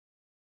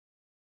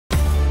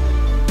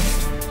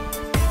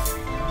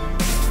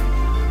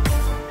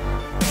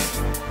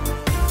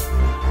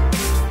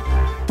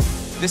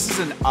This is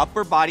an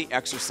upper body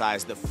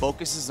exercise that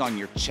focuses on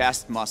your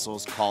chest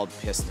muscles called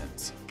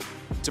pistons.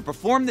 To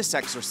perform this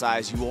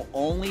exercise, you will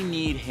only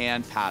need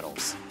hand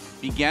paddles.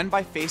 Begin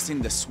by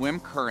facing the swim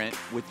current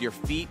with your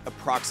feet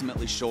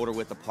approximately shoulder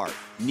width apart.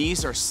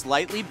 Knees are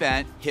slightly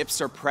bent, hips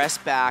are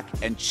pressed back,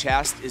 and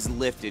chest is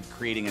lifted,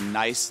 creating a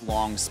nice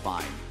long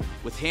spine.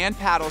 With hand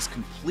paddles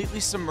completely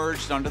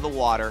submerged under the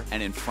water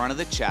and in front of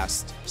the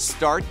chest,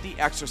 start the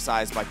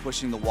exercise by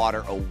pushing the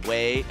water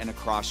away and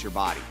across your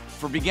body.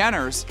 For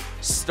beginners,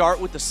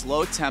 start with the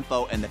slow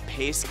tempo and the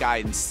pace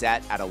guidance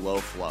set at a low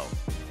flow.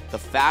 The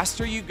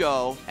faster you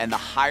go and the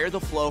higher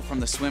the flow from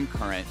the swim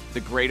current, the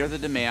greater the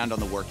demand on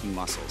the working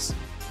muscles.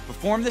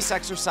 Perform this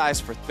exercise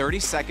for 30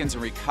 seconds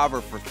and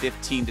recover for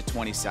 15 to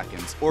 20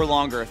 seconds, or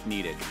longer if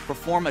needed.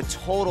 Perform a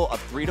total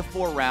of 3 to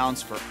 4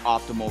 rounds for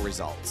optimal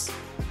results.